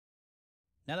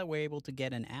Now that we're able to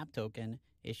get an app token,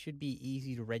 it should be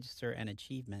easy to register an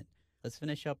achievement. Let's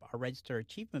finish up our register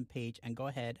achievement page and go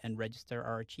ahead and register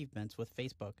our achievements with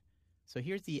Facebook. So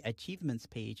here's the achievements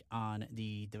page on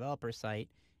the developer site.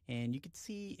 And you can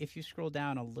see if you scroll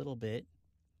down a little bit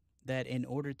that in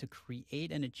order to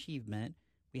create an achievement,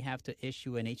 we have to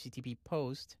issue an HTTP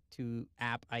post to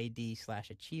app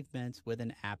ID/achievements with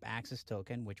an app access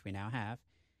token, which we now have,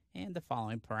 and the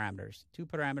following parameters. 2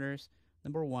 parameters.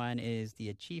 Number 1 is the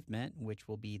achievement, which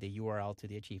will be the URL to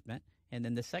the achievement. And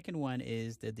then the second one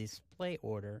is the display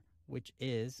order, which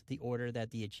is the order that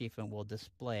the achievement will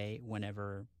display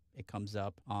whenever it comes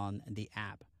up on the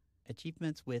app.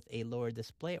 Achievements with a lower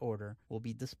display order will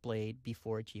be displayed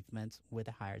before achievements with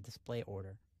a higher display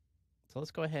order. So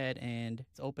let's go ahead and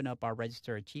let's open up our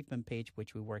register achievement page,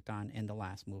 which we worked on in the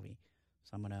last movie.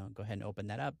 So I'm going to go ahead and open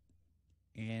that up.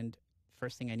 And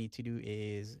first thing I need to do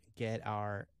is get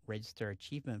our register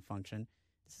achievement function.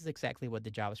 This is exactly what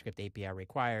the JavaScript API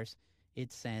requires.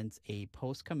 It sends a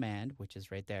post command, which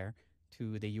is right there,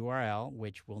 to the URL,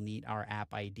 which will need our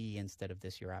app ID instead of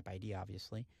this your app ID,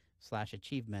 obviously,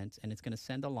 /achievements. And it's going to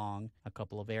send along a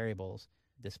couple of variables,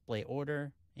 display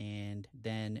order, and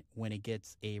then when it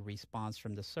gets a response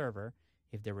from the server,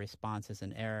 if the response is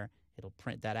an error, it'll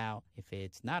print that out. If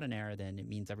it's not an error, then it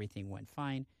means everything went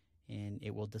fine, and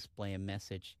it will display a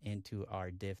message into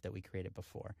our div that we created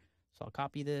before. So I'll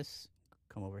copy this,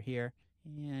 come over here,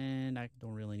 and I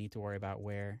don't really need to worry about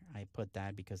where I put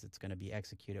that because it's going to be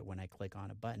executed when I click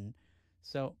on a button.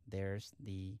 So there's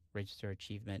the register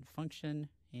achievement function,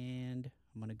 and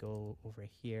I'm going to go over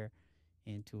here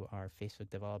into our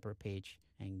Facebook developer page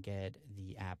and get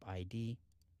the app ID.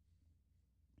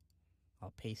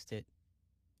 I'll paste it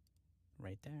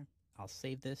right there. I'll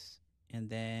save this. And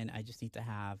then I just need to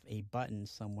have a button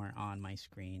somewhere on my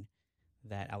screen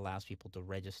that allows people to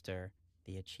register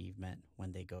the achievement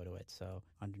when they go to it. So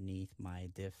underneath my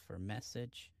div for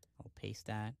message, I'll paste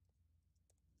that.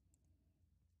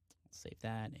 I'll save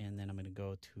that. And then I'm going to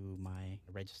go to my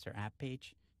register app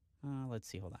page. Let's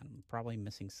see, hold on. I'm probably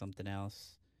missing something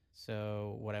else.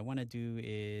 So what I want to do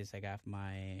is I got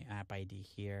my app ID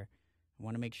here. I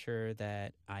want to make sure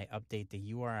that I update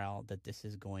the URL that this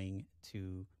is going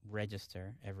to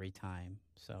register every time.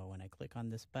 So when I click on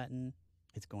this button,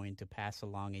 it's going to pass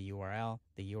along a URL.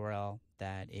 The URL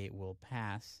that it will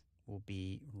pass will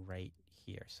be right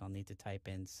here. So I'll need to type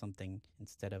in something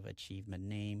instead of achievement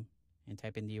name and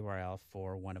type in the URL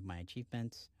for one of my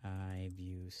achievements.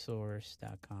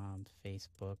 iViewSource.com,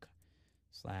 Facebook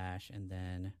 / and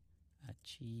then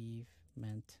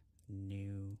achievement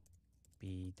newbie.php.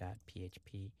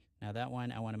 Now that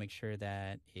one, I want to make sure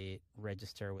that it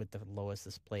register with the lowest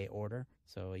display order.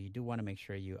 So you do want to make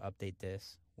sure you update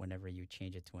this whenever you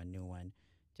change it to a new one.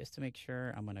 Just to make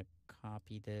sure, I'm going to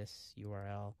copy this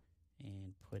URL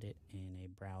and put it in a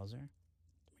browser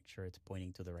to make sure it's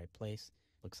pointing to the right place.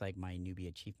 Looks like my newbie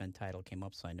achievement title came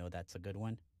up, so I know that's a good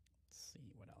one. Let's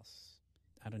see what else.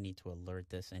 I don't need to alert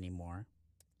this anymore,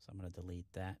 so I'm going to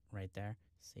delete that right there.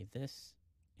 Save this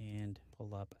and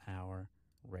pull up our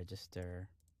register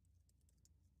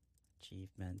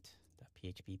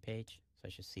achievement.php page. So I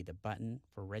should see the button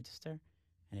for register.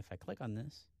 And if I click on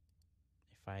this,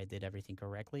 if I did everything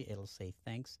correctly, it'll say,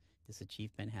 thanks, this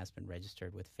achievement has been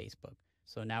registered with Facebook.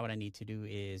 So now what I need to do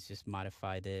is just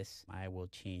modify this. I will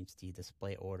change the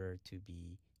display order to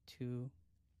be 2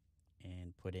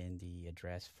 and put in the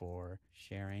address for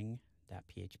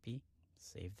sharing.php.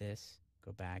 Save this,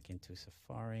 go back into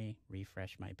Safari,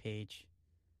 refresh my page,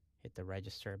 hit the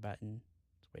register button.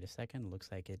 Let's wait a second.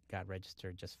 Looks like it got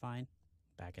registered just fine.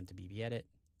 Back into BBEdit.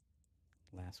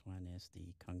 Last one is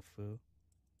the Kung Fu.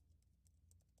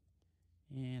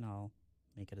 And I'll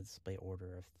make it a display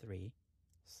order of 3.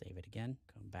 Save it again.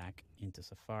 Come back into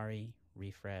Safari,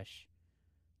 refresh,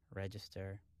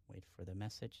 register, wait for the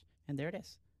message. And there it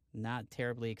is. Not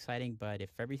terribly exciting, but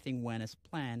if everything went as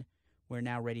planned, we're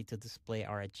now ready to display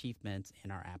our achievements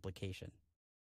in our application.